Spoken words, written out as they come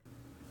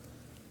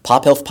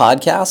Pop Health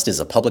Podcast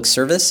is a public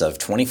service of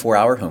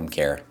 24-hour home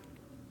care.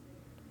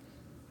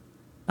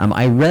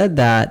 I read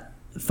that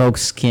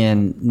folks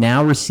can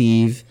now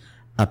receive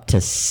up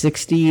to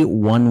 60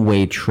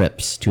 one-way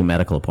trips to a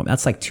medical appointment.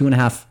 That's like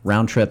 2.5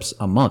 round trips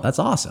a month. That's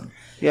awesome.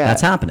 Yeah,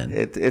 that's happening.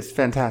 It's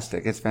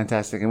fantastic. It's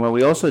fantastic. And what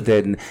we also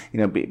did,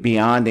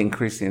 beyond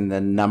increasing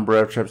the number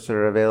of trips that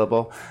are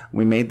available,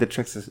 we made the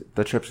trips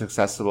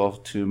accessible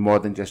to more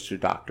than just your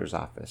doctor's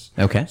office.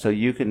 Okay. So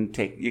you can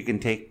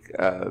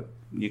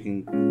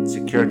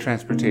secure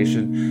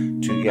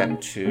transportation to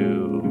get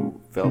to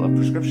fill a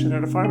prescription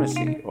at a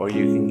pharmacy, or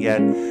you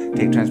can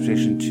take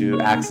transportation to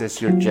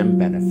access your gym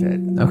benefit.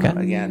 Okay.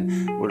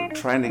 Again, we're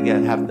trying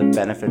to have the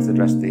benefits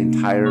address the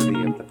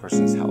entirety of the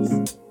person's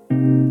health.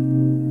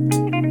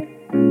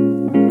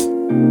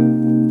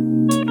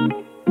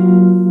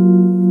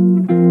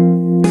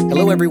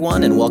 Hello,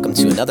 everyone, and welcome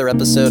to another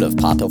episode of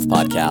Pop Health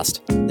Podcast.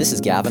 This is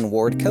Gavin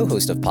Ward,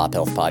 co-host of Pop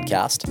Health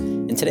Podcast.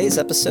 In today's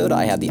episode,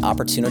 I had the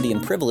opportunity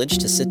and privilege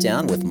to sit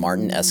down with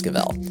Martin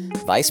Esquivel,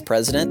 Vice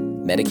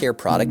President, Medicare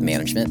Product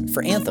Management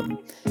for Anthem.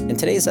 In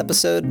today's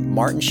episode,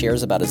 Martin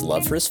shares about his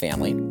love for his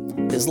family,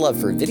 his love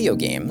for video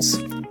games,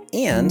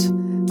 and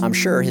I'm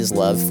sure his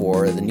love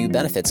for the new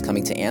benefits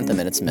coming to Anthem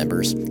and its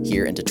members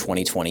here into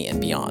 2020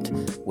 and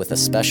beyond, with a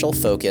special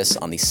focus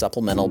on the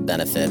supplemental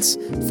benefits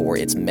for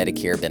its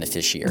Medicare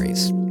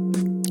beneficiaries.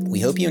 We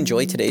hope you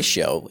enjoy today's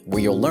show,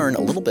 where you'll learn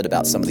a little bit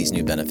about some of these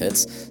new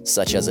benefits,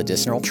 such as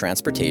additional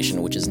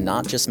transportation, which is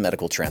not just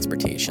medical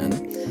transportation,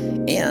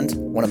 and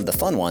one of the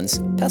fun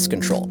ones, pest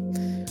control.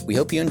 We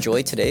hope you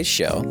enjoy today's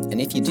show, and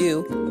if you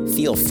do,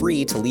 feel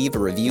free to leave a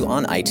review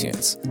on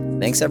iTunes.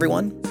 Thanks,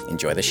 everyone.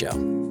 Enjoy the show.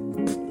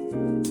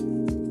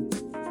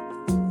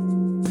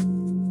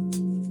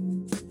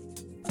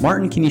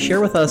 Martin, can you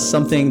share with us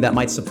something that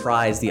might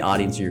surprise the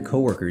audience or your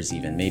coworkers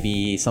even?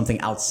 Maybe something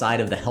outside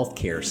of the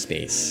healthcare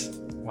space?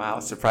 Wow,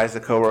 surprise the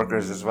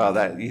coworkers as well.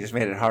 That you just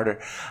made it harder.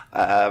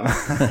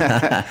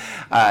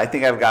 I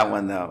think I've got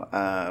one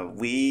though.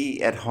 We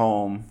at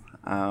home,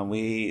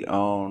 we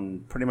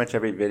own pretty much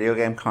every video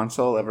game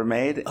console ever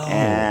made. Oh.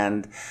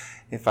 And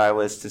if I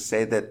was to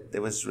say that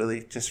it was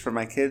really just for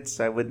my kids,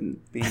 I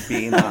wouldn't be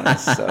being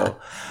honest. So,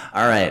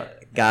 all right.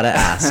 Gotta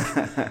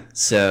ask.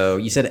 So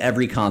you said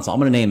every console. I'm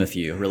going to name a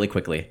few really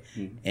quickly,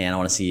 and I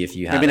want to see if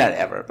you have. Maybe not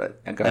ever,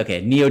 but go ahead. Okay,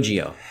 Neo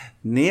Geo.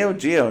 Neo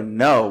Geo,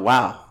 no,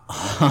 wow.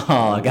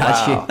 Oh, I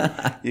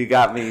got you. You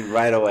got me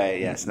right away.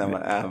 Yes, no,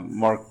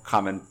 more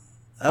common.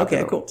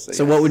 Okay, cool. So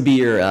yes. What would be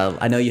your?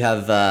 I know you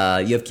have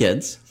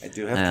kids. I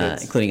do have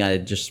kids, including I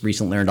just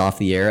recently learned off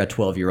the air a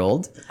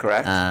 12-year-old.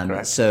 Correct.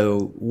 Correct.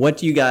 So, what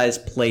do you guys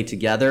play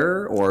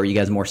together, or are you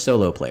guys more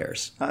solo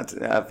players? That's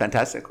a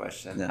fantastic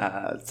question.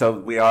 Yeah. So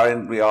we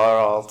are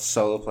all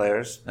solo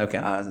players.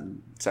 Okay.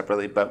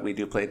 Separately, but we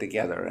do play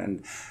together,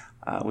 and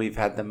we've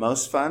had the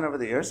most fun over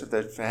the years.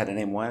 If I had to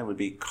name one, it would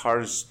be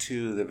Cars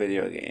 2, the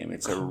video game.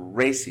 It's a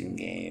racing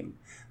game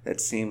that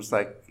seems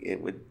like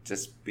it would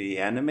just be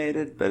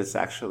animated, but it's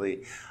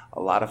actually a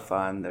lot of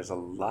fun. There's a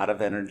lot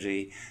of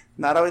energy,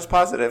 not always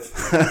positive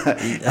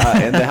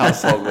in the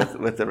household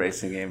with the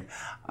racing game.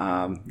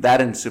 That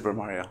and Super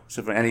Mario.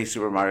 Any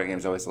Super Mario game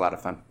is always a lot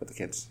of fun with the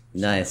kids.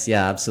 Nice.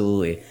 Yeah,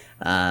 absolutely.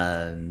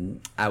 When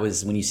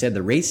you said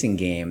the racing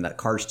game, that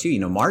Cars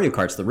 2, Mario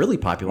Kart's the really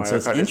popular one. So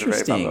it's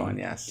interesting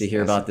to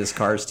hear about this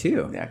Cars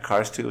 2. Yeah,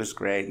 Cars 2 is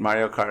great.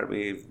 Mario Kart,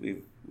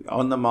 we've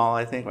owned them all,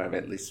 I think. We have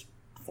at least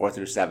 4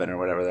 through 7 or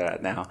whatever they're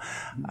at now.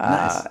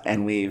 Nice.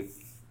 And we've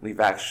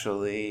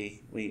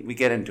actually, we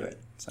get into it.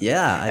 So.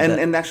 Yeah.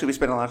 And actually we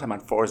spend a lot of time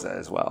on Forza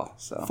as well.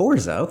 So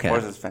Forza, okay.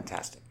 Forza's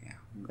fantastic, yeah.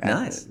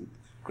 Nice.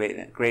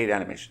 Great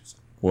animations.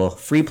 Well,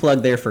 free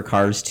plug there for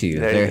Cars 2.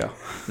 There you go.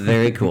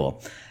 Very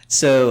cool.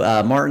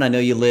 So, Martin, I know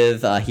you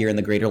live here in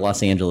the greater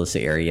Los Angeles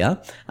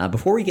area.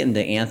 Before we get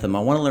into Anthem,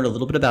 I want to learn a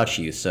little bit about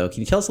you. So can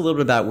you tell us a little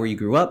bit about where you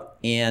grew up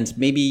and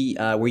maybe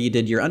where you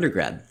did your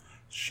undergrad?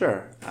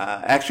 Sure.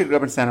 I actually grew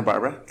up in Santa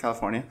Barbara,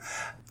 California.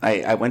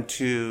 I went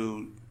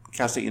to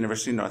Cal State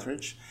University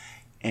Northridge,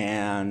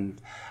 and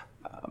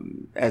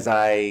as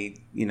I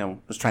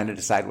was trying to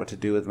decide what to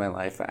do with my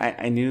life,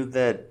 I knew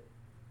that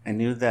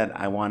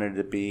I wanted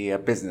to be a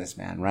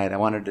businessman, right? I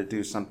wanted to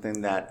do something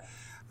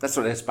that's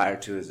what I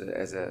aspired to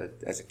as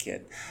a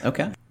kid.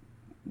 Okay.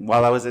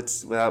 While I was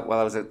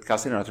at Cal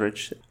State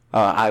Northridge,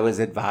 I was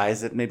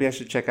advised that maybe I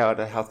should check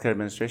out a healthcare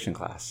administration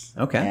class.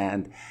 Okay.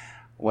 And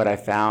what I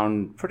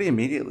found pretty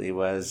immediately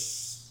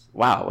was,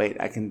 wow, wait,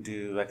 I can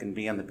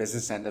be on the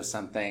business end of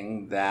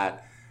something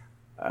that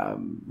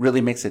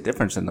really makes a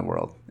difference in the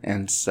world.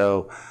 And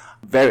so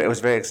I was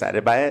very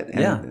excited by it,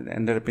 and it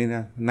ended up being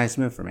a nice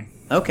move for me.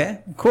 Okay,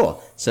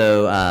 cool.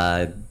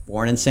 So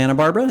born in Santa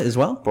Barbara as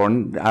well?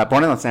 Born in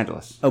Los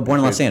Angeles. Oh, born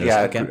in Los Angeles.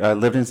 Yeah, okay. I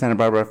lived in Santa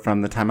Barbara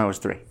from the time I was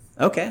 3.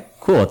 Okay,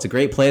 cool. It's a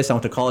great place. I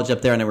went to college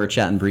up there. I know we were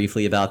chatting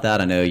briefly about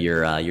that. I know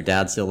your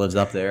dad still lives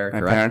up there,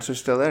 My correct? parents are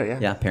still there, yeah.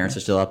 Yeah, parents are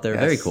still up there.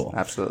 Yes, Very cool.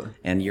 absolutely.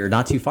 And you're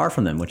not too far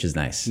from them, which is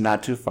nice.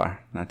 Not too far,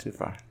 not too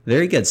far.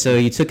 Very good. So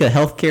you took a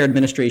healthcare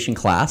administration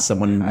class.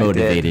 Someone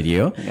motivated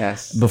you.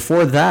 Yes.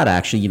 Before that,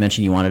 actually, you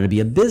mentioned you wanted to be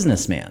a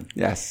businessman.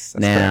 Yes.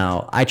 That's Now,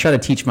 correct. I try to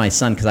teach my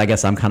son, because I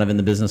guess I'm kind of in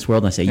the business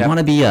world, and I say, you want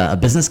to be a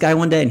business guy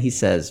one day? And he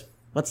says,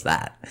 what's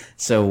that?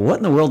 So what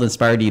in the world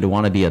inspired you to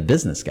want to be a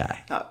business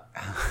guy?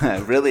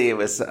 Really, it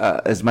was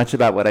as much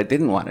about what I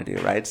didn't want to do,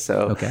 right?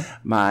 So Okay.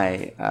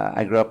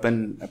 I grew up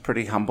in a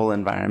pretty humble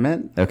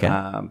environment. Okay.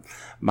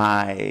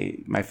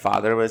 My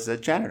father was a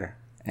janitor.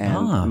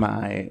 And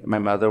my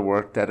mother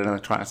worked at an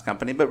electronics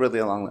company, but really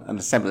along an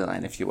assembly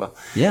line, if you will.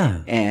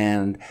 Yeah.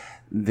 And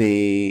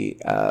the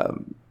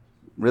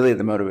really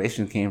the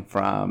motivation came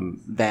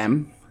from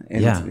them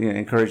and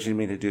encouraging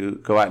me to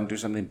go out and do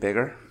something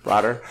bigger,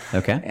 broader.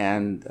 Okay.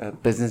 And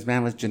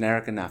businessman was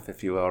generic enough,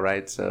 if you will,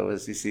 right? So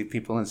as you see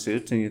people in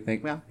suits and you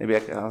think, well, maybe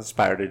I'll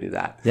aspire to do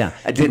that. Yeah.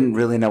 I didn't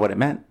really know what it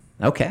meant.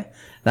 Okay.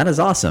 That is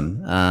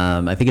awesome.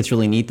 I think it's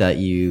really neat that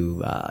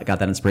you got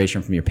that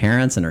inspiration from your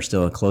parents and are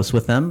still close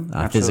with them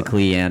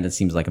physically and it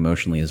seems like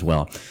emotionally as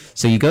well.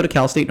 So you go to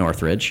Cal State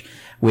Northridge,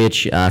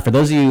 which for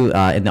those of you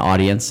in the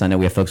audience, I know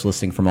we have folks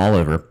listening from all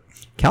over.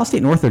 Cal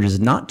State Northridge is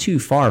not too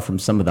far from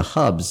some of the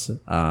hubs,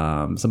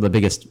 some of the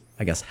biggest,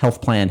 I guess,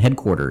 health plan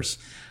headquarters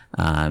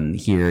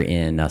here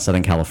in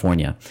Southern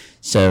California.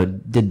 So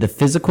did the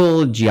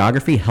physical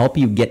geography help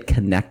you get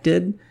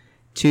connected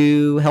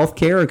to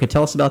healthcare, or could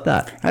tell us about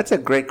that? That's a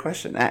great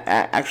question.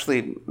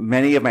 Actually,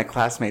 many of my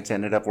classmates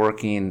ended up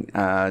working,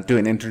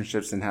 doing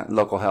internships in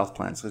local health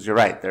plans. Because you're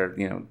right, they're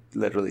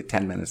literally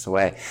 10 minutes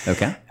away.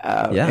 Okay.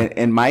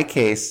 In my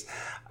case,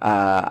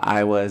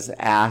 I was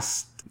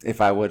asked if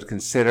I would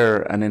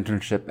consider an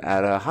internship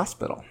at a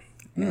hospital,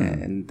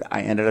 and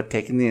I ended up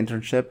taking the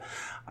internship.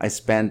 I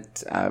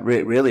spent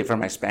really for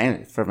my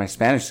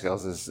Spanish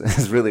skills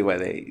is really why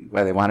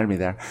they wanted me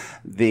there.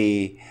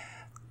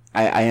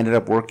 I ended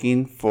up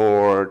working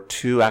for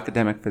two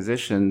academic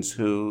physicians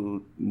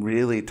who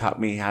really taught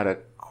me how to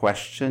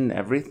question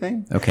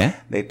everything. Okay.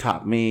 They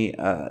taught me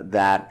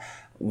that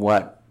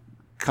what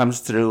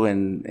comes through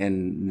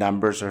in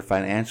numbers or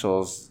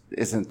financials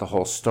isn't the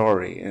whole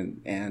story.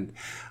 And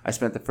I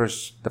spent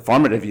the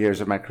formative years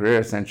of my career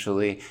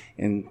essentially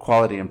in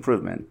quality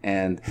improvement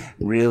and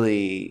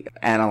really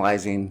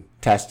analyzing,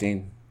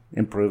 testing,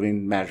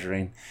 improving,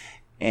 measuring.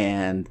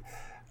 And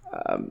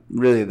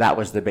really that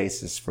was the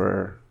basis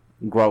for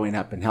growing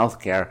up in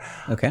healthcare.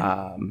 Okay.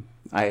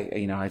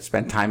 I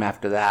spent time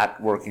after that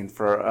working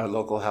for a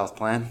local health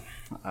plan.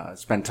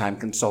 Spent time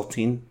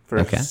consulting for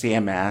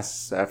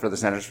CMS, for the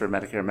Centers for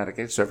Medicare and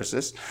Medicaid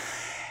Services.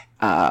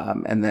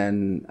 And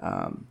then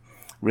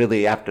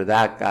really after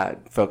that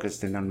got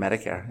focused in on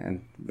Medicare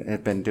and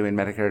have been doing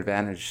Medicare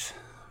Advantage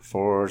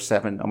for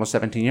almost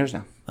 17 years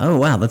now. Oh,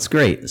 wow. That's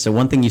great. So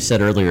one thing you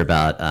said earlier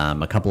about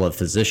a couple of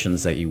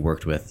physicians that you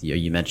worked with,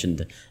 you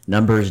mentioned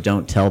numbers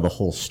don't tell the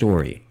whole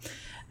story.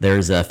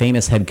 There's a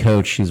famous head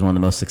coach who's one of the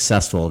most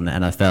successful in the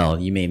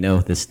NFL. You may know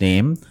this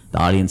name. The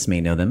audience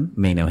may know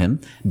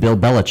him. Bill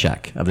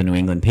Belichick of the New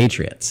England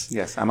Patriots.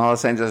 Yes, I'm a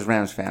Los Angeles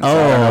Rams fan, so I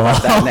don't know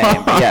about that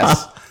name. But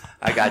yes,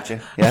 I got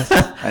you. Yes,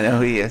 I know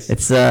who he is.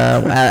 It's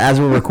as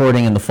we're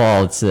recording in the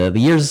fall. It's the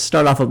years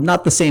start off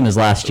not the same as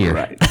last year.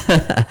 Right.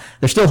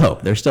 There's still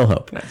hope.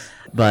 Yes.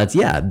 But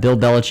yeah, Bill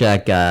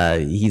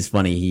Belichick, he's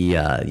funny.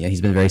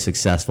 He's been very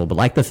successful. But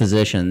like the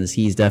physicians,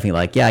 he's definitely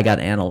like, I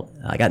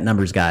got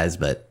numbers guys,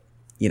 but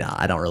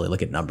I don't really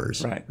look at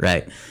numbers.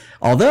 Right.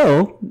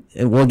 Although,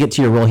 we'll get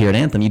to your role here at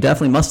Anthem, you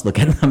definitely must look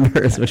at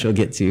numbers, which we'll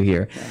get to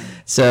here.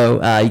 So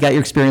you got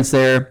your experience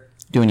there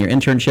doing your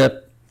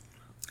internship,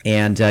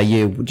 and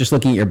you just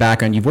looking at your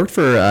background, you've worked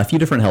for a few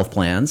different health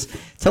plans.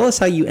 Tell us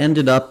how you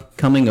ended up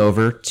coming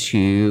over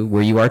to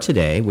where you are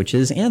today, which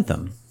is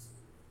Anthem.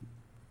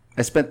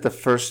 I spent the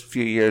first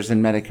few years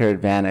in Medicare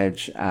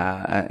Advantage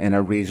in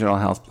a regional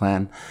health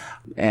plan,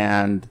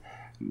 and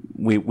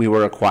we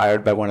were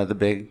acquired by one of the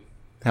big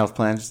health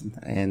plans,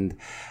 and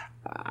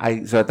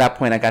so at that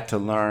point I got to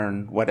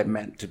learn what it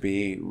meant to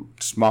be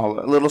a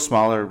little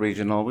smaller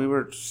regional. We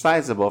were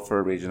sizable for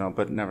a regional,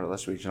 but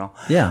nevertheless regional.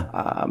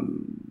 Yeah.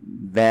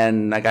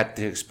 Then I got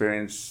to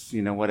experience,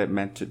 what it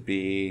meant to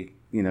be,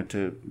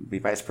 to be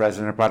vice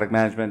president of product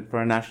management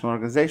for a national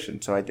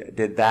organization. So I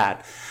did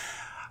that.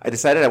 I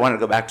decided I wanted to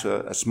go back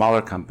to a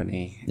smaller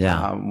company.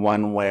 Yeah.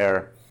 One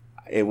where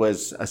it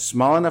was a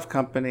small enough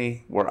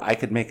company where I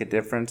could make a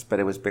difference, but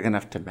it was big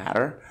enough to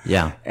matter.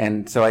 Yeah.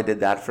 And so I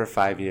did that for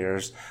 5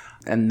 years.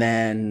 And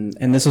then...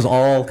 And this was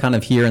all kind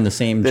of here in the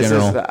same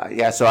general...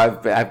 So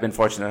I've been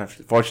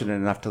fortunate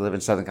enough to live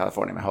in Southern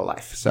California my whole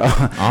life. So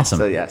awesome.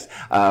 So yes.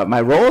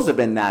 My roles have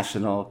been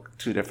national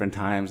 2 different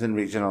times and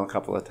regional a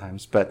couple of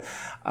times. But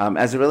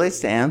as it relates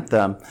to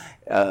Anthem,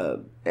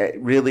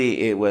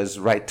 it was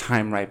right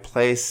time, right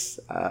place.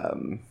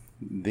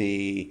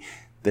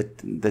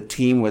 The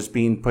team was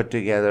being put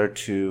together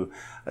to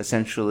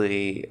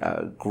essentially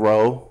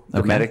grow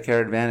the Medicare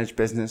Advantage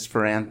business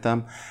for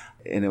Anthem.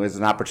 and it was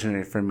an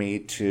opportunity for me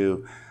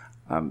to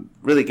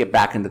really get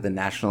back into the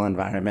national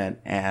environment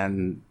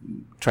and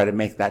try to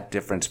make that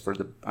difference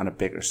on a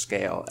bigger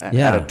scale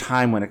at a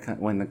time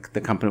when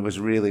the company was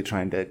really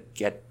trying to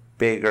get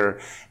bigger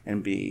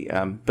and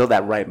build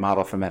that right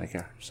model for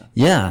Medicare. So.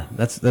 Yeah,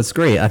 that's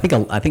great. I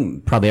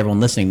think probably everyone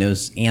listening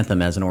knows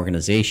Anthem as an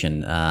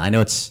organization. I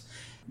know it's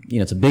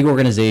a big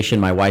organization.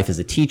 My wife is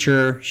a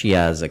teacher. She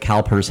has a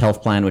CalPERS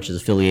health plan, which is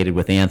affiliated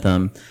with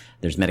Anthem.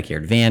 There's Medicare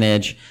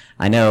Advantage.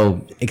 I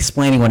know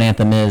explaining what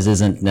Anthem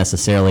isn't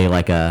necessarily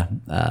like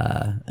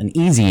an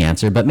easy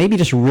answer, but maybe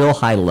just real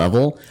high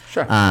level.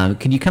 Sure.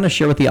 Could you kind of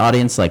share with the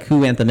audience like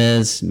who Anthem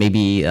is,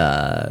 maybe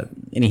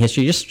any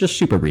history, just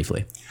super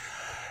briefly?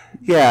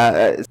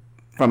 Yeah,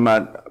 from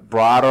a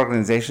broad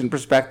organization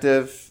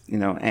perspective,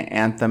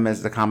 Anthem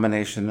is the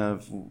combination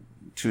of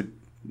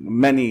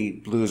many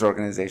blues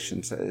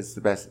organizations. Is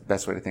the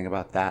best way to think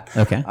about that.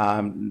 Okay.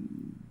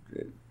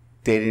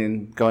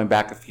 Going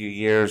back a few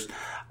years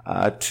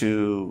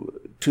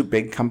to two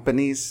big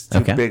companies,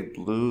 big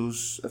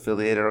blues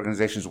affiliated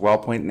organizations.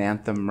 WellPoint and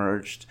Anthem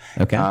merged.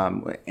 Okay.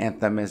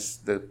 Anthem is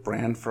the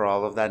brand for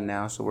all of that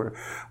now. So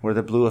we're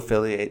the blue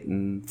affiliate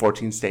in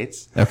 14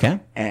 states. Okay.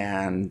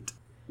 And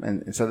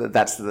so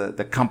that's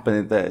the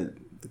company, the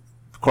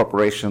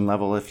corporation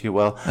level, if you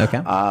will.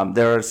 Okay.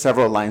 There are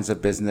several lines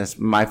of business.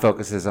 My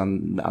focus is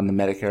on the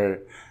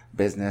Medicare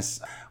business.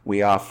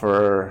 We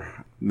offer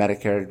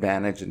Medicare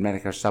Advantage and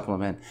Medicare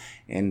Supplement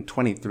in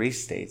 23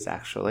 states,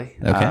 actually.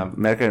 Okay.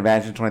 Medicare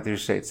Advantage in 23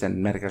 states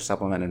and Medicare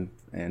Supplement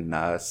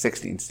in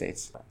 16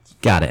 states.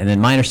 Got it. And then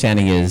my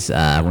understanding is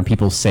when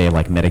people say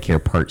like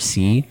Medicare Part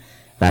C,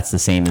 that's the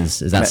same is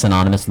that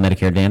synonymous with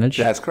Medicare Advantage?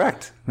 That's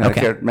correct.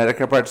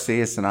 Medicare Part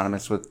C is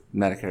synonymous with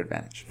Medicare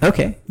Advantage.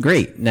 Okay,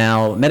 great.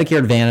 Now, Medicare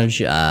Advantage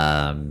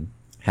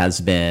has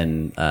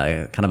been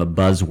kind of a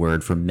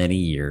buzzword for many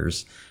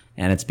years,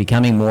 and it's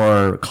becoming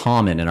more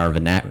common in our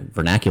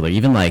vernacular.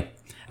 Even like,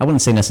 I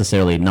wouldn't say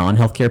necessarily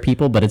non-healthcare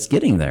people, but it's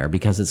getting there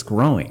because it's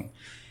growing.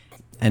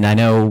 And I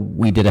know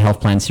we did a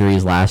health plan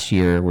series last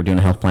year. We're doing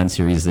a health plan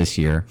series this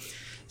year.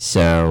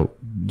 So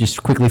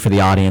just quickly for the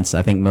audience,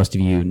 I think most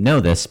of you know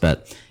this,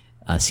 but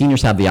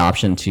seniors have the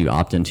option to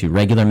opt into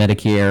regular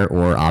Medicare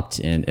or opt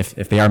in,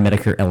 if they are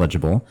Medicare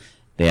eligible,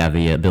 they have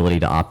the ability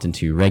to opt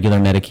into regular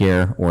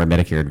Medicare or a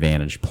Medicare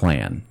Advantage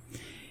plan.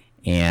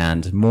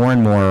 And more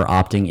are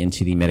opting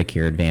into the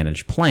Medicare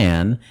Advantage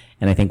plan.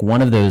 And I think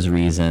one of those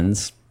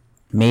reasons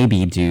may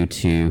be due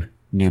to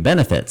new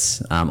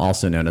benefits,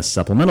 also known as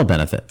supplemental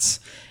benefits.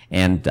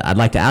 And I'd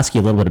like to ask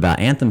you a little bit about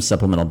Anthem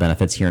supplemental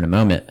benefits here in a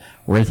moment.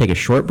 We're going to take a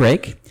short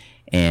break.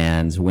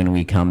 And when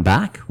we come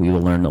back, we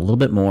will learn a little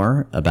bit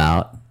more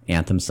about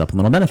Anthem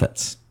supplemental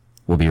benefits.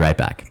 We'll be right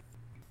back.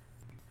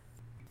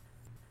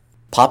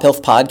 Pop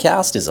Health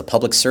Podcast is a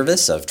public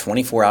service of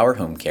 24-hour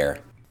home care.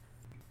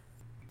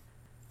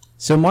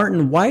 So,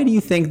 Martin, why do you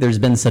think there's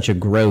been such a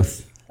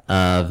growth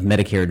of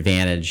Medicare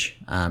Advantage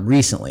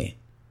recently?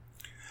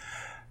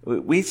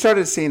 We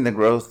started seeing the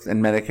growth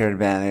in Medicare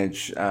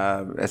Advantage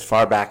as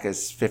far back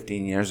as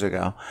 15 years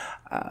ago,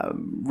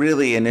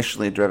 really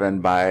initially driven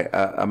by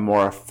a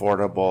more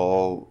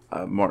affordable,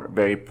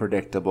 very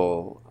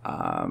predictable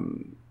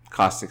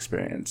cost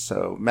experience.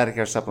 So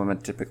Medicare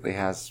Supplement typically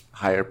has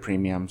higher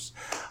premiums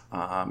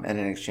and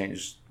in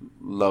exchange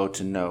low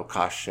to no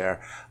cost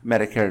share.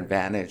 Medicare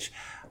Advantage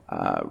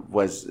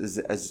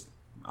is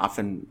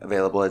often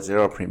available at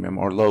zero premium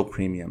or low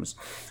premiums.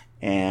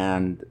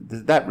 And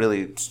that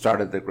really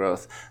started the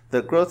growth.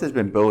 The growth has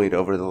been buoyed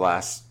over the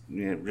last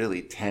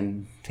really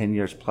 10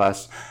 years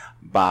plus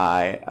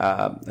by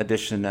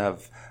addition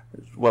of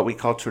what we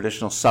call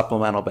traditional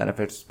supplemental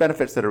benefits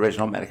that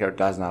original Medicare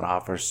does not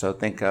offer. So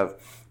think of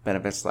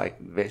benefits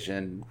like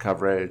vision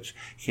coverage,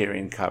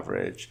 hearing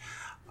coverage,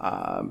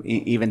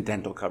 even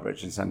dental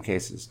coverage in some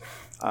cases.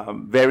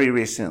 Very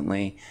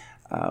recently,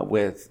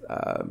 with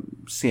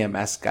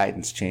CMS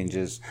guidance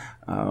changes,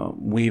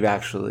 we've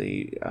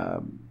actually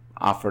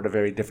offered a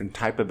very different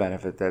type of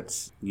benefit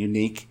that's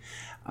unique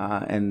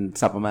and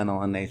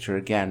supplemental in nature.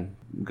 Again,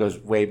 goes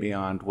way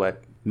beyond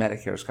what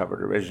Medicare's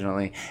covered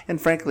originally. And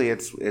frankly,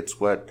 it's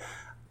what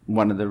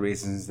one of the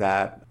reasons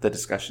that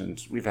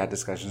we've had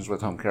discussions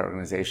with home care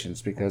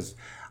organizations because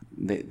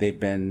they've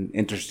been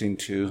interesting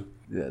to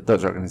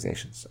those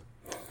organizations.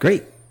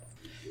 Great.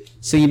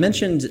 So you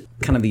mentioned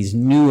kind of these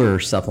newer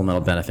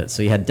supplemental benefits.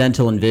 So you had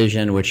dental and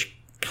vision, which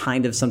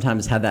kind of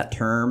sometimes had that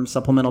term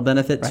supplemental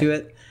benefit to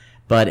it.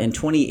 But in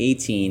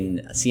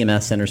 2018,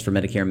 CMS, Centers for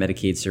Medicare and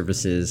Medicaid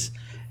Services,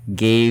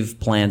 gave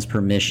plans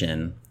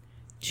permission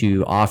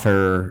to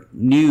offer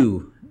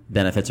new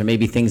benefits or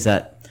maybe things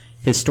that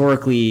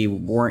historically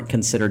weren't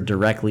considered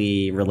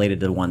directly related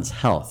to one's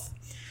health.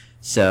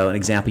 So an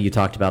example you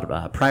talked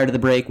about prior to the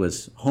break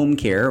was home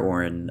care,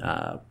 or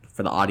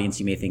for the audience,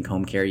 you may think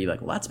home care, you're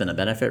like, well, that's been a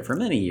benefit for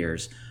many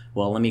years.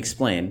 Well, let me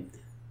explain.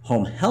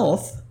 Home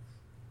health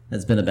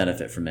has been a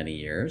benefit for many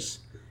years.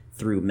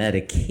 Through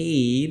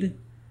Medicaid,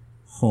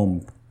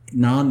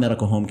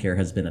 non-medical home care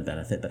has been a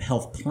benefit, but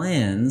health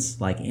plans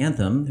like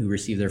Anthem, who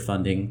receive their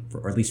funding,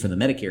 or at least for the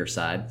Medicare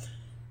side,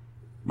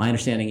 my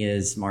understanding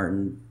is,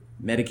 Martin,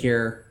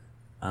 Medicare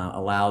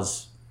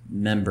allows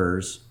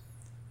members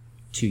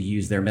to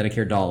use their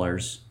Medicare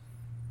dollars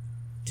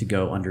to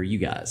go under you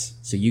guys.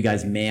 So you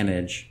guys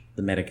manage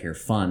the Medicare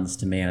funds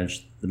to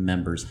manage the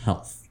members'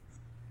 health.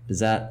 Does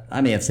that,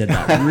 I may have said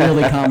that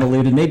really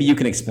convoluted. Maybe you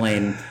can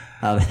explain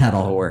how that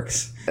all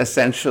works.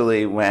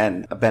 Essentially,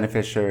 when a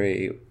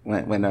beneficiary,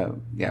 when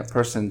a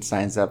person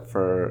signs up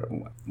for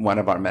one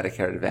of our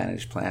Medicare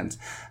Advantage plans,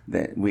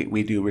 that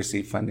we do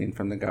receive funding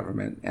from the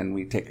government, and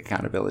we take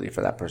accountability for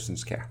that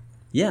person's care.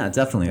 Yeah,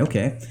 definitely.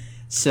 Okay.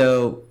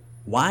 So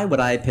why would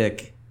I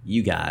pick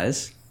you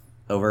guys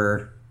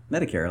over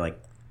Medicare,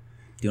 like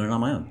doing it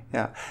on my own?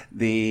 Yeah,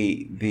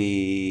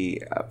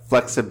 the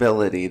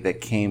flexibility that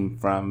came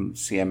from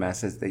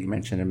CMS, as that you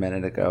mentioned a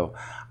minute ago,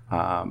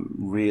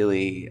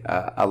 really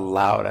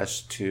allowed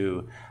us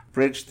to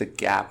bridge the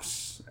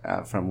gaps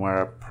from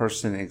where a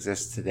person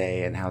exists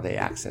today and how they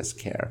access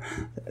care.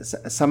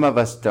 Some of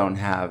us don't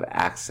have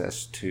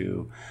access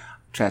to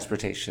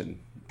transportation.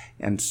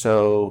 And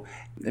so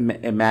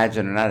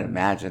imagine, or not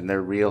imagine, there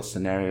are real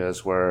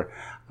scenarios where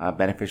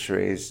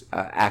beneficiaries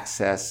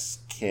access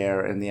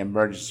care in the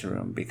emergency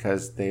room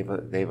because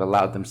they've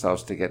allowed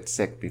themselves to get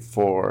sick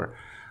before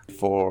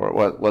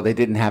they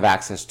didn't have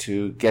access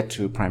to get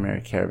to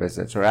primary care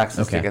visits or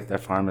access to get their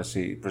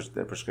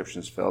their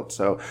prescriptions filled.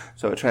 So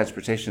a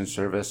transportation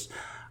service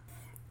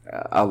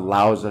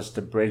allows us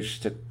to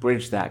bridge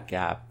that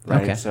gap,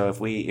 right? Okay. So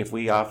if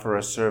we offer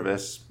a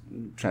service,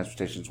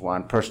 transportation's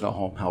one, personal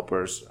home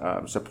helpers,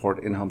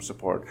 support, in-home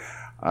support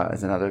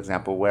is another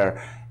example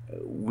where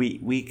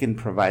we can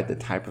provide the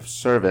type of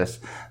service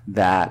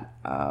that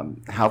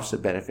helps a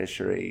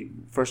beneficiary,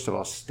 first of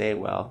all, stay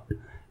well.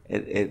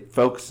 It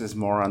focuses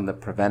more on the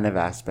preventive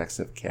aspects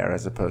of care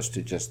as opposed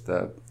to just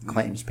the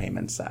claims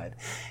payment side.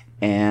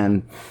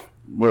 And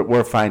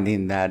we're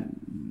finding that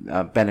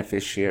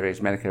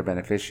Medicare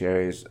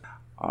beneficiaries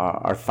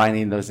are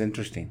finding those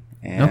interesting.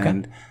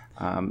 And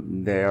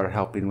they're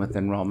helping with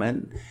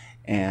enrollment,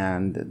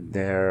 and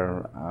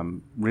they're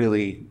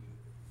really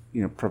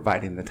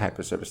providing the type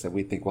of service that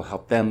we think will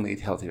help them lead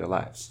healthier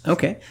lives.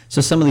 Okay. So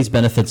some of these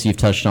benefits you've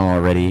touched on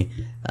already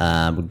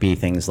would be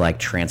things like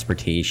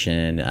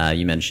transportation.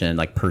 You mentioned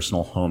like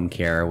personal home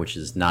care, which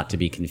is not to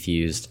be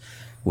confused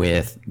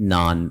with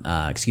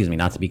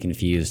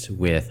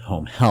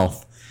home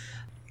health.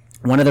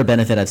 One other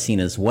benefit I've seen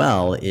as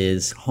well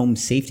is home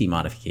safety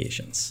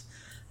modifications.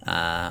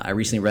 I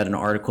recently read an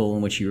article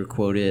in which you were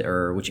quoted,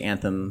 or which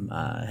Anthem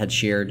had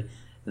shared,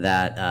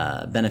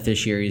 that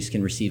beneficiaries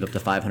can receive up to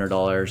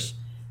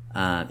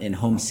 $500 in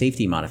home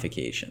safety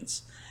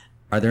modifications.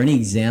 Are there any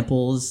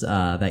examples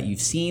that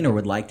you've seen or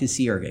would like to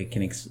see, or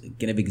can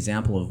give an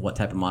example of what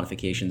type of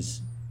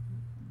modifications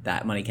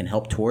that money can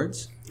help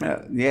towards?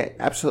 Yeah,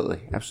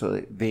 absolutely.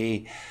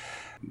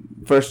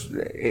 First,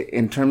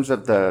 in terms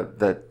of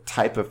the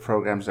type of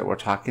programs that we're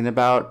talking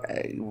about,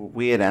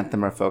 we at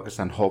Anthem are focused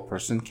on whole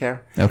person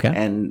care. Okay.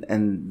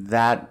 And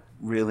that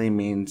really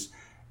means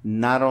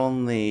not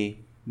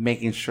only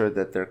making sure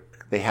that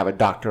they have a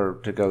doctor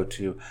to go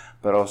to,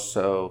 but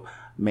also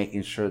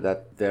making sure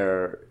that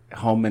their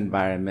home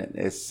environment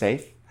is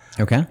safe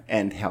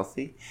and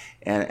healthy.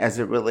 And as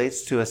it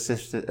relates to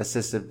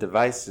assistive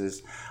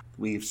devices,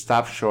 we've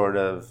stopped short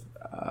of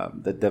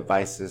the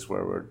devices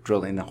where we're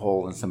drilling a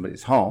hole in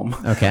somebody's home.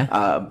 Okay.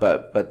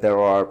 But there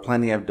are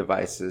plenty of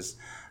devices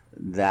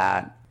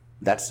that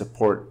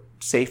support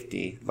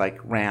safety, like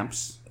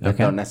ramps that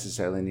don't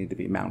necessarily need to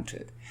be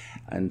mounted.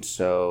 And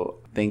so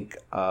think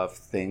of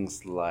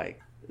things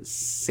like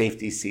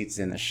safety seats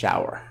in a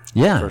shower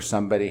for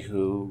somebody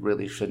who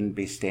really shouldn't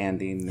be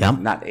standing,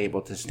 not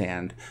able to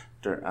stand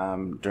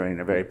during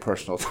a very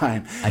personal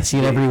time. I see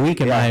it every week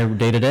in my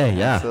day-to-day.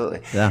 Yeah,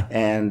 absolutely. Yeah,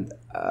 and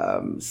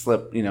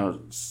slip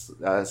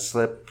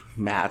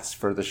mats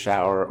for the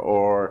shower,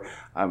 or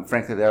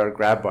frankly, there are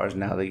grab bars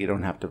now that you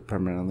don't have to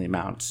permanently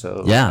mount.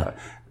 So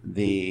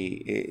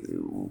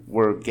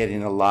we're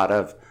getting a lot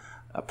of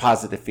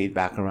positive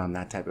feedback around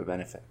that type of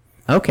benefit.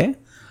 Okay.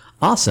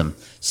 Awesome.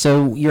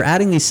 So you're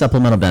adding these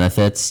supplemental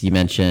benefits. You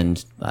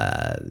mentioned,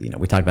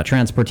 we talked about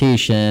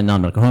transportation,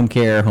 non-medical home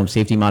care, home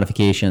safety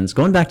modifications.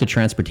 Going back to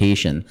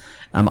transportation,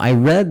 I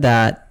read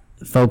that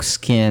folks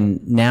can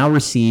now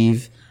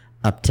receive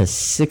up to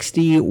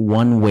 60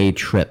 one-way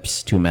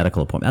trips to a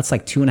medical appointment. That's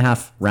like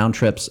 2.5 round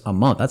trips a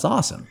month. That's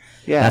awesome.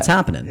 Yeah, that's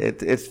happening.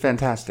 It's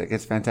fantastic.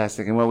 It's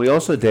fantastic. And what we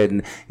also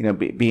did,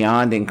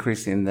 beyond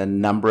increasing the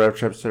number of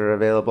trips that are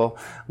available,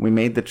 we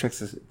made the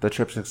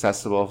trips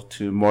accessible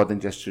to more than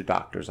just your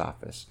doctor's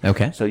office.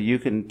 Okay. So you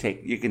can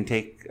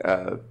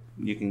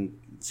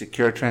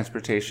secure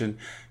transportation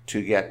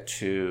to get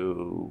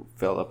to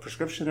fill a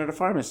prescription at a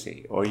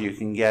pharmacy, or you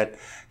can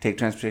take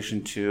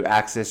transportation to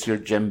access your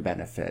gym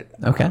benefit.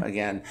 Okay.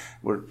 Again,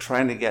 we're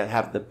trying to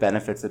have the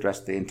benefits address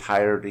the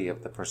entirety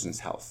of the person's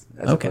health,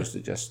 as opposed to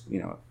just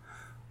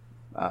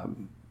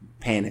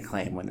paying a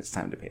claim when it's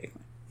time to pay a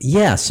claim.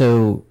 Yeah.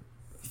 So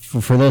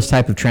for those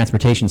type of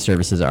transportation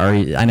services,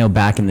 I know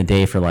back in the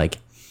day for when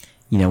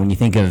you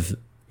think of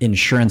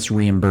insurance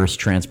reimbursed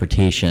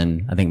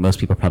transportation, I think most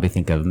people probably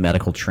think of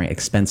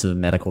expensive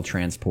medical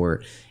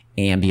transport,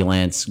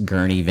 ambulance,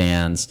 gurney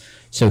vans.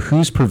 So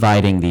who's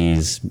providing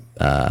these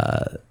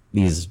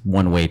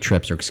one-way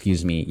trips, or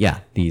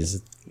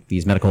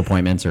these medical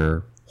appointments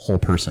or whole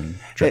person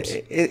trips?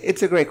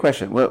 It's a great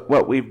question.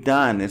 What we've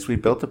done is we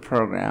built a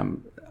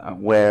program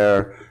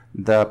where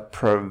the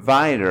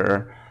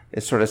provider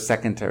is sort of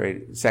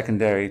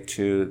secondary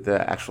to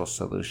the actual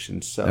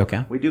solution. So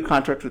we do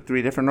contract with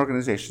 3 different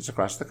organizations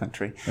across the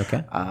country.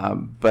 Okay.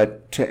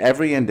 But to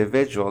every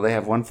individual, they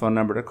have one phone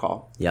number to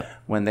call. Yep.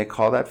 When they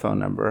call that phone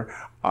number,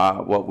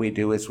 what we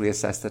do is we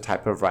assess the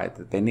type of ride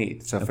that they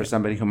need. So for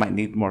somebody who might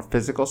need more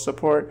physical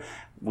support,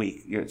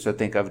 so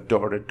think of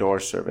door-to-door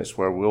service,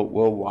 where we'll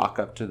walk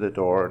up to the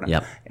door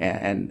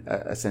and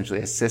essentially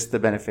assist the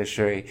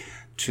beneficiary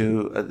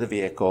to the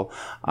vehicle,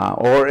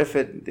 or if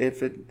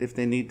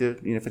they need to,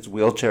 if it's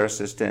wheelchair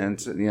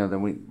assistance,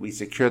 then we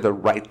secure the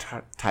right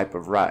type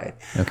of ride.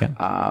 Okay.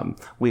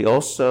 We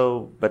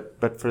also,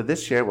 but for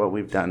this year, what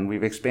we've done,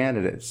 we've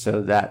expanded it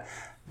so that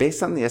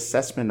based on the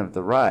assessment of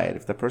the ride,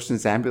 if the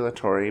person's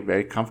ambulatory,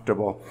 very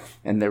comfortable,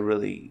 and they're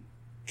really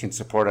can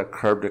support a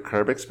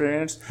curb-to-curb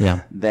experience,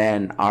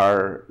 then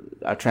our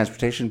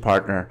transportation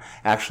partner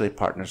actually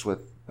partners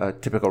with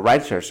typical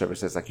rideshare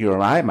services like you or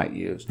I might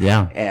use,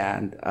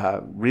 and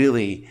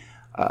really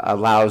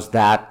allows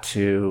that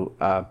to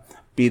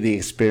be the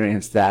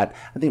experience that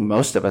I think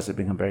most of us have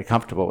become very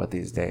comfortable with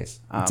these days.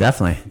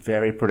 Definitely.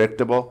 Very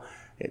predictable.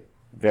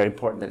 Very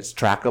important that it's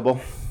trackable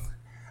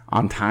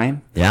on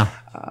time. Yeah.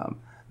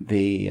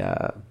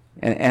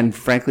 And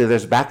frankly,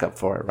 there's backup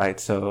for it, right?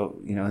 So,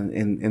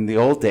 in the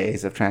old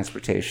days of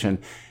transportation,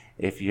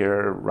 if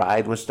your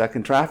ride was stuck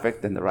in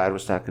traffic, then the ride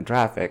was stuck in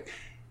traffic.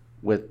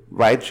 With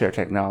rideshare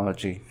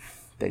technology,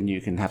 then you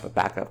can have a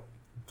backup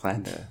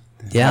plan to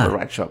have a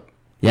ride show up.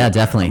 Yeah,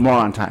 definitely. More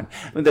on time.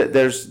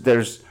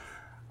 It's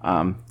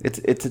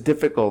a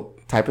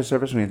difficult type of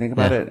service when you think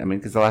about it. I mean,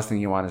 because the last thing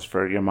you want is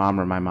for your mom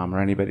or my mom or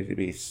anybody to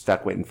be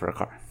stuck waiting for a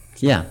car.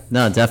 Yeah,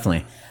 no,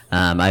 definitely.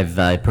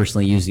 I've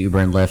personally used Uber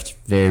and Lyft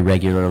very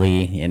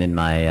regularly, and in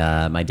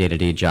my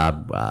day-to-day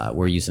job,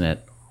 we're using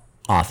it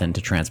often to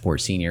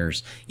transport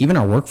seniors, even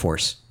our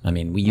workforce. I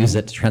mean, we use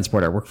it to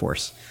transport our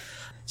workforce.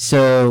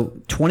 So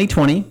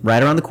 2020,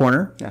 right around the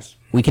corner. Yes.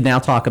 We can now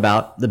talk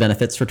about the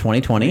benefits for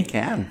 2020. We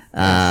can.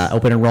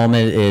 Open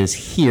enrollment is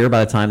here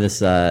by the time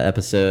this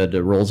episode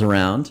rolls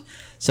around.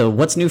 So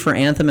what's new for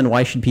Anthem, and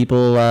why should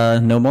people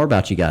know more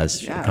about you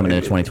guys coming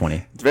into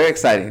 2020? It's very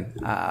exciting.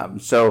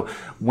 So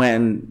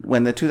when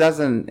the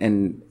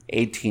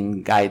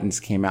 2018 guidance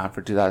came out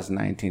for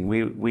 2019,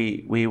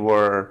 we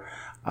were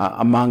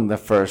among the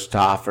first to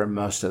offer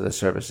most of the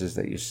services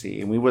that you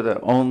see, and we were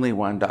the only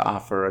one to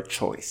offer a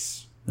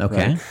choice.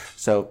 Okay. Right?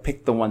 So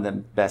pick the one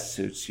that best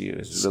suits you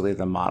is really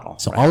the model.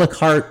 So a la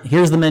carte,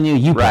 here's the menu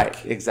you pick. Right,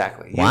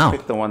 exactly. Wow. You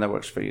pick the one that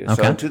works for you. Okay.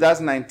 So in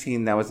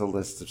 2019, that was a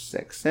list of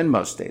 6 in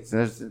most states.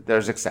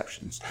 There's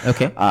exceptions.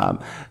 Okay. For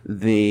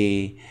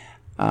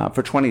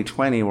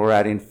 2020, we're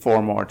adding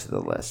 4 more to the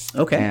list.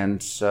 Okay.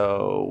 And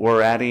so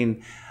we're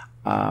adding,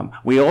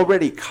 we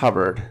already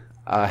covered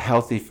a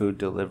healthy food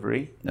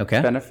delivery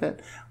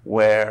benefit,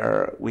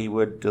 where we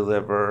would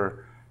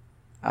deliver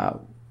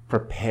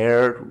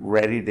prepared,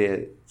 ready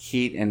to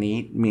heat and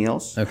eat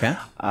meals. Okay.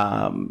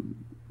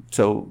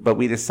 But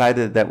we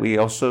decided that we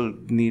also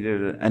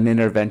needed an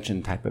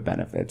intervention type of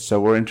benefit. So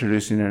we're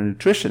introducing a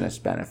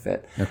nutritionist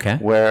benefit. Okay.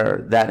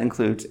 Where that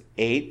includes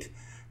 8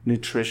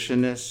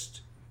 nutritionist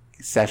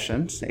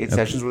sessions, 8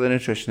 sessions with a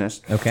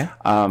nutritionist. Okay.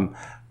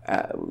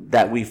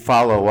 That we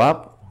follow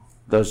up.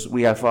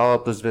 We have follow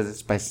up those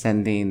visits by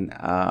sending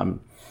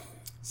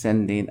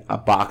a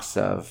box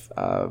of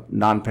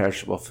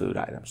non-perishable food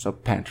items, so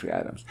pantry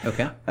items.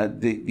 Okay.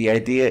 The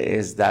idea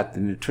is that the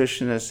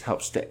nutritionist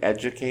helps to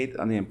educate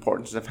on the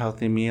importance of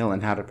healthy meal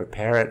and how to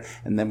prepare it,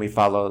 and then we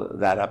follow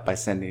that up by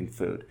sending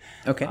food.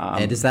 Okay.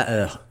 And is that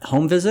a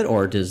home visit,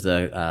 or does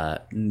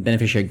the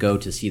beneficiary go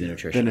to see the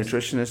nutritionist? The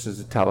nutritionist is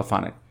a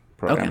telephonic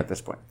program at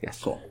this point. Yes.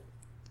 Cool.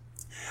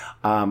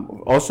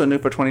 Also new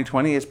for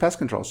 2020 is pest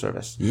control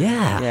service.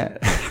 Yeah.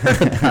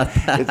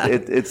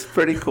 It's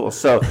pretty cool.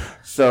 So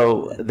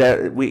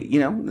there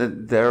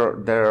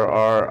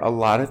are a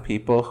lot of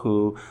people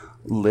who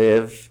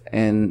live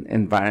in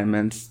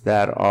environments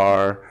that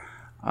are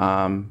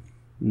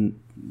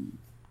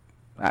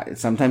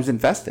sometimes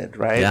infested,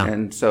 right? Yeah.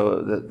 And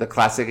so the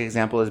classic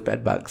example is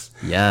bed bugs.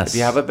 Yes. If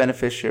you have a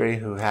beneficiary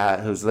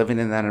who's living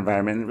in that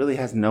environment and really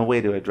has no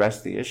way to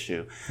address the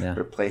issue,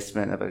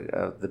 replacement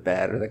of the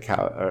bed or the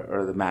couch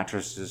or the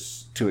mattress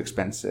is too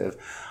expensive,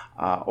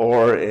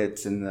 or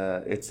it's in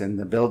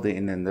the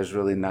building and there's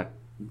really not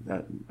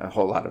a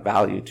whole lot of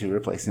value to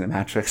replacing the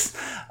mattress.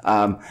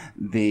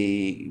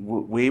 We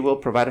will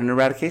provide an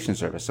eradication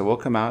service, so we'll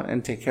come out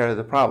and take care of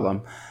the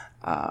problem.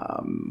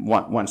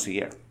 Once a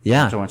year.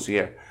 Yeah. So once a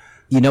year.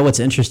 You know what's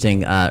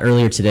interesting?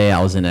 Earlier today, I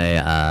was in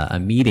a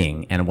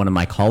meeting, and one of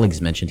my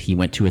colleagues mentioned he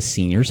went to a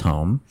senior's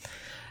home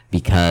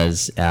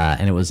because,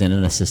 and it was in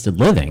an assisted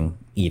living,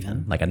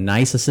 even like a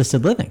nice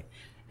assisted living.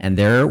 and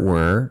there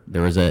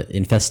was an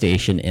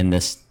infestation in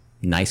this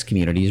nice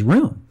community's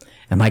room.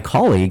 And my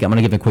colleague, I'm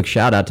going to give a quick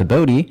shout out to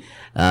Bodie.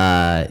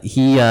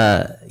 He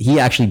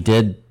actually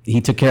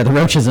took care of the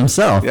roaches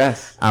himself.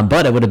 Yes.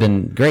 But it would have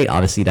been great,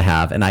 obviously, to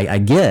have. And I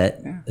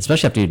get,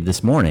 especially after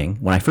this morning,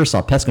 when I first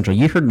saw pest control,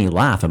 you heard me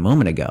laugh a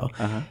moment ago.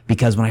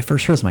 Because when I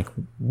first heard it, I'm like,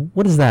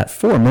 what is that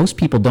for? Most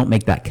people don't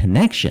make that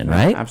connection,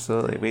 right?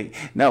 Absolutely.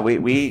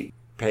 We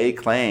pay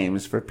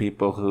claims for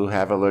people who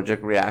have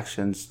allergic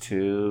reactions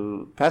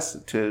to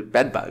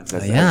bed bugs.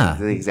 That's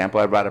the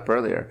example I brought up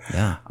earlier.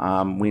 Yeah.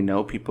 We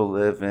know people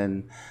live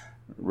in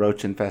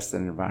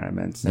roach-infested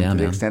environments, and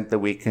to the extent that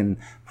we can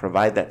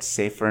provide that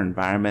safer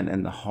environment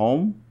in the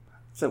home,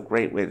 it's a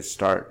great way to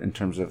start in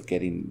terms of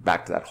getting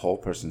back to that whole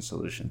person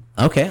solution.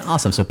 Okay,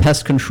 awesome. So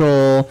pest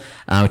control.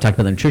 We talked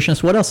about the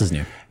nutritionist. What else is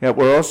new? Yeah,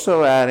 we're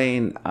also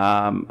adding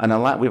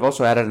we've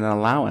also added an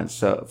allowance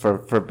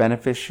for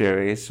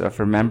beneficiaries or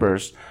for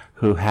members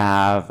who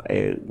have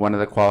one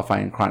of the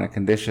qualifying chronic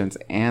conditions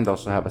and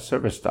also have a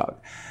service dog.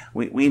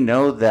 We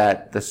know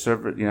that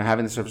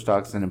having the service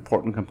dog is an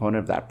important component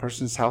of that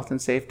person's health and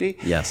safety.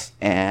 Yes.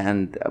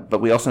 But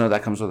we also know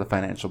that comes with a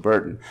financial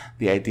burden.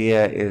 The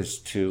idea is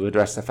to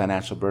address the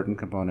financial burden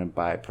component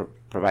by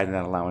providing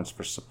that allowance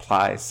for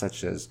supplies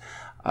such as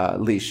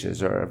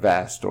leashes or a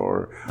vest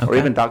or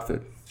even dog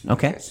food.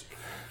 Okay.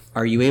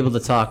 Are you able to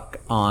talk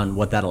on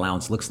what that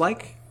allowance looks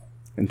like?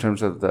 In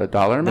terms of the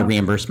dollar amount? The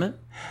reimbursement?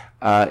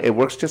 It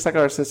works just like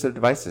our assistive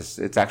devices.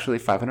 It's actually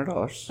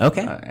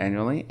 $500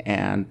 annually,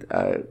 and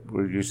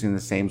we're using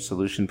the same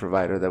solution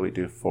provider that we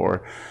do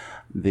for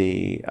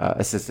the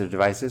assistive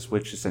devices,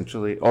 which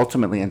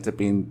ultimately ends up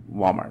being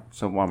Walmart.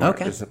 So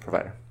Walmart is the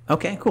provider.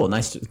 Okay, cool.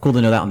 Cool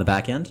to know that on the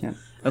back end. Yeah.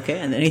 Okay,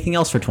 and anything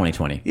else for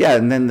 2020? Yeah,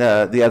 and then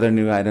the other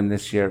new item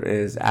this year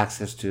is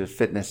access to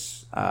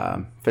fitness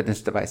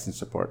device and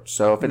support.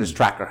 So a fitness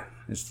tracker,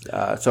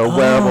 a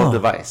wearable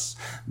device.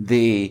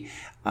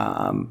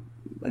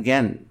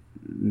 Again,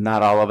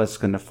 not all of us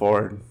can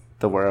afford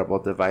the wearable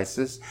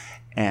devices,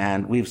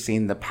 and we've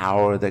seen the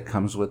power that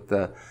comes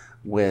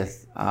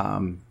with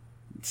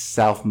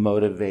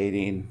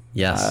self-motivating,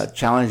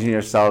 challenging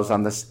yourselves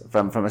on this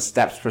from a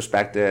steps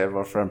perspective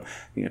or from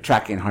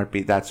tracking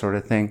heartbeat, that sort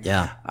of thing.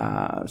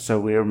 Yeah. So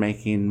we're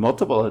making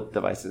multiple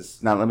devices,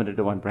 not limited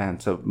to one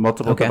brand. So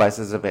multiple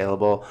devices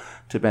available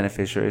to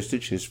beneficiaries to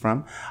choose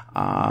from.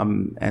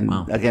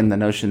 Again, the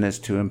notion is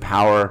to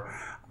empower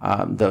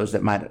those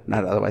that might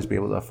not otherwise be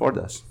able to afford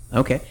those.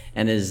 Okay,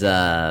 and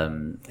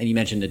and you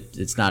mentioned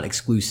it's not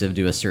exclusive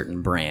to a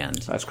certain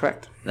brand. That's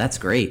correct. That's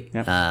great.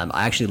 Yep.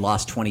 I actually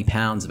lost 20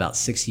 pounds about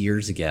 6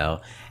 years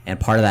ago, and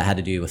part of that had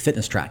to do with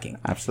fitness tracking.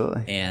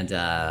 Absolutely. And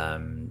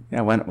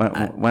one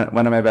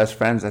of my best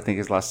friends, I think,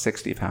 has lost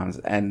 60 pounds,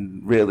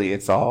 and really,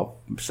 it's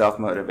all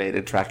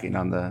self-motivated tracking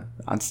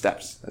on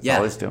steps. That's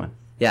all he's doing.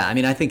 Yeah, I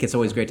mean, I think it's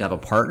always great to have a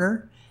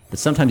partner. But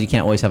sometimes you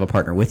can't always have a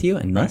partner with you,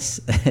 unless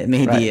it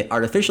may be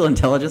artificial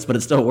intelligence, but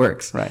it still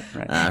works. Right.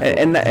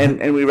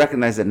 And we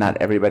recognize that not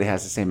everybody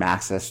has the same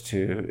access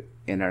to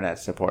internet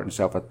support and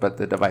so forth, but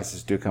the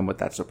devices do come with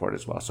that support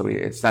as well. So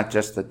it's not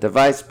just the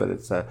device, but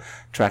it's a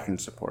tracking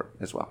support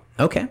as well.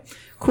 Okay,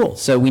 cool.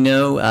 So we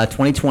know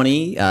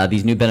 2020,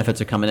 these new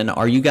benefits are coming in.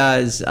 Are you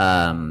guys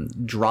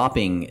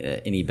dropping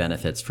any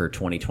benefits for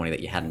 2020 that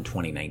you had in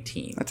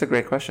 2019? That's a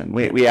great question.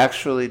 We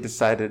actually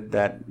decided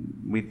that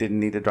we didn't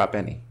need to drop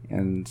any.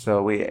 And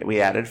so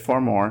we added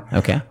 4 more.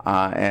 Okay.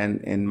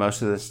 And in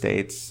most of the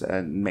states,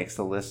 makes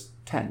the list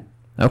 10.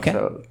 Okay.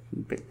 So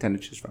 10 to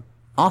choose from.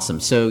 Awesome.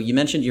 So you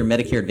mentioned your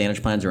Medicare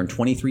Advantage plans are in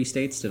 23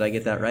 states. Did I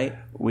get that right?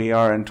 We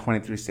are in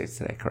 23 states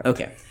today, correct.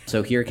 Okay.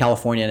 So here,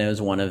 California is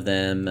one of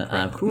them.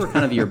 Who are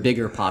kind of your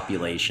bigger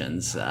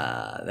populations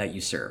that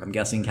you serve? I'm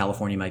guessing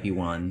California might be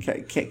one.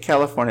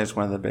 California is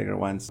one of the bigger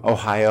ones.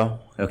 Ohio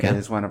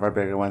is one of our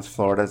bigger ones.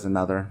 Florida is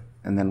another.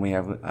 And then we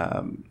have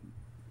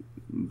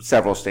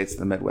several states in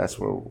the Midwest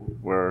where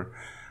we're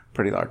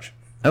pretty large.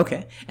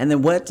 Okay. And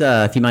then what,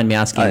 if you mind me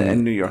asking?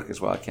 And New York as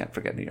well. I can't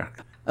forget New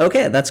York.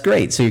 Okay, that's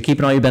great. So you're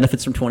keeping all your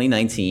benefits from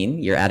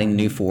 2019. You're adding the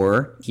new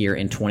 4 here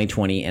in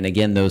 2020. And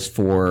again, those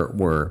 4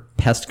 were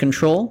pest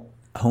control,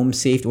 home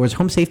safety. Was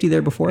home safety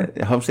there before?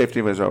 Home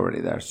safety was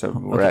already there. So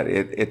we're at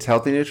it. It's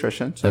healthy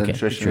nutrition. So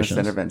nutritionist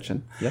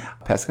intervention. Yep.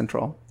 Pest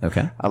control.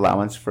 Okay.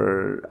 Allowance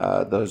for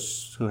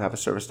those who have a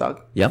service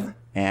dog. Yep.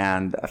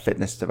 And a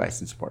fitness device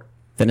and support.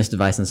 Fitness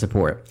device and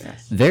support.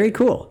 Yes. Very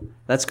cool.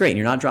 That's great. And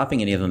you're not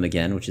dropping any of them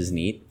again, which is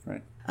neat.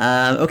 Right.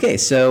 Okay,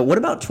 so what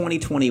about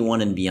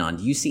 2021 and beyond?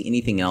 Do you see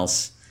anything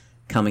else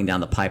coming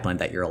down the pipeline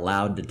that you're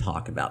allowed to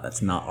talk about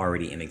that's not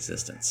already in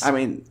existence? I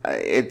mean,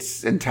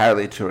 it's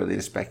entirely too early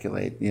to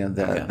speculate.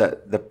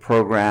 The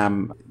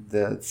program,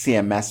 the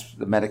CMS,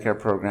 the Medicare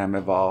program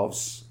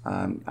evolves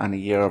on a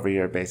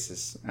year-over-year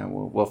basis, and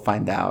we'll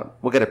find out.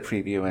 We'll get a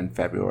preview in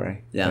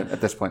February. Yeah. But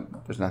at this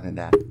point, there's nothing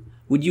to add.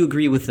 Would you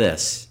agree with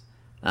this?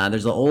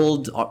 There's an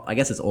old, I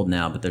guess it's old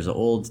now, but there's an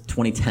old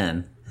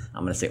 2010.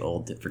 I'm going to say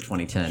old for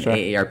 2010. Sure.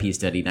 AARP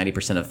study,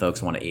 90% of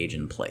folks want to age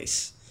in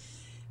place.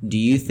 Do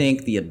you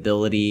think the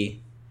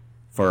ability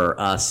for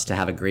us to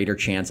have a greater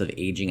chance of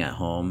aging at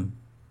home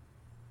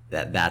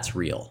that that's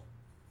real.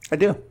 I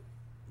do.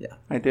 Yeah.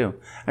 I do.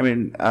 I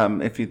mean,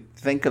 if you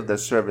think of the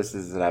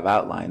services that I've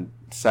outlined,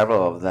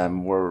 several of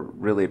them were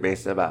really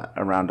based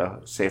around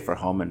a safer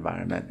home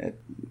environment.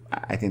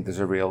 I think there's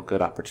a real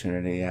good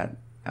opportunity at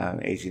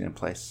aging in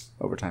place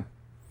over time.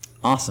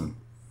 Awesome.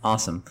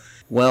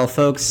 Well,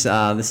 folks,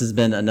 this has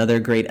been another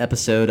great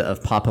episode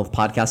of Pop Health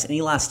Podcast.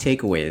 Any last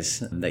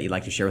takeaways that you'd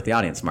like to share with the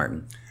audience,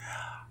 Martin?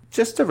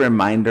 Just a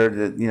reminder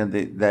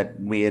that that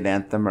we at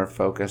Anthem are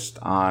focused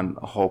on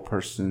whole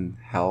person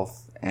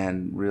health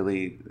and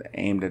really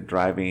aimed at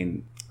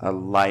driving a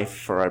life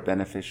for our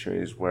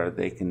beneficiaries where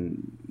they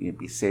can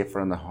be safer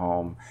in the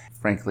home.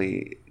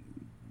 Frankly,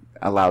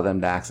 allow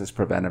them to access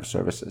preventive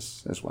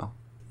services as well.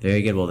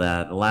 Very good. Well,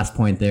 the last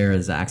point there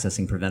is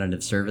accessing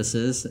preventative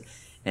services.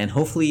 And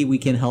hopefully we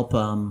can help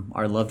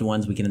our loved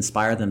ones. We can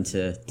inspire them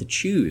to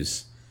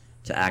choose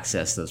to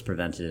access those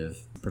preventative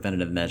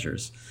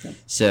measures. Yep.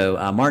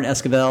 So Martin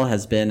Esquivel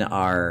has been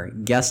our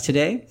guest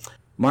today.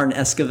 Martin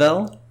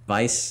Esquivel,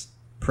 Vice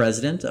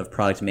President of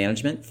Product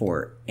Management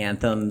for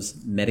Anthem's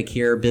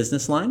Medicare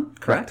business line,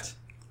 correct?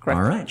 Correct.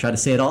 All right. Try to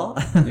say it all.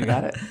 You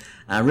got it.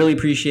 I really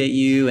appreciate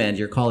you and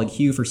your colleague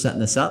Hugh for setting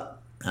this up.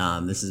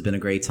 This has been a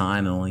great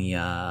time, only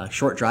a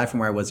short drive from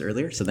where I was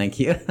earlier, so thank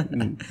you.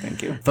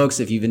 Thank you. Folks,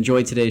 if you've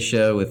enjoyed today's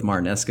show with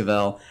Martin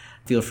Esquivel,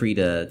 feel free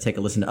to take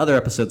a listen to other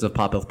episodes of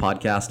Pop Health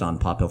Podcast on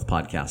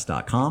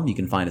pophealthpodcast.com. You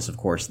can find us, of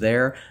course,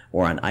 there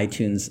or on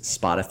iTunes,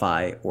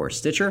 Spotify, or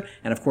Stitcher.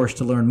 And, of course,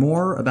 to learn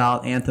more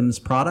about Anthem's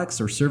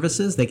products or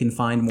services, they can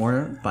find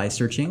more by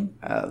searching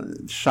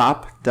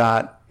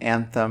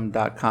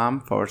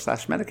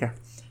shop.anthem.com/Medicare.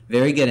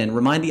 Very good. And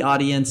remind the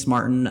audience,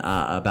 Martin,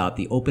 about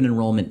the open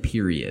enrollment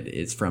period.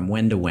 It's from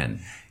when to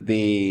when?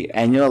 The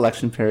annual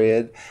election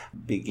period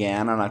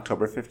began on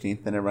October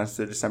 15th and it runs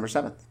through December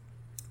 7th.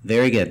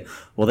 Very good.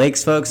 Well,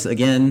 thanks, folks.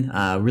 Again,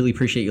 really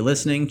appreciate you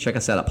listening. Check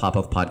us out at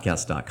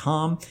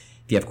pophealthpodcast.com.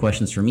 If you have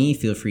questions for me,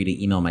 feel free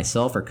to email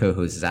myself or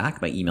co-host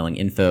Zach by emailing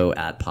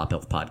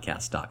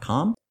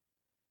info@pophealthpodcast.com.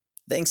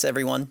 Thanks,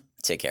 everyone.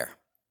 Take care.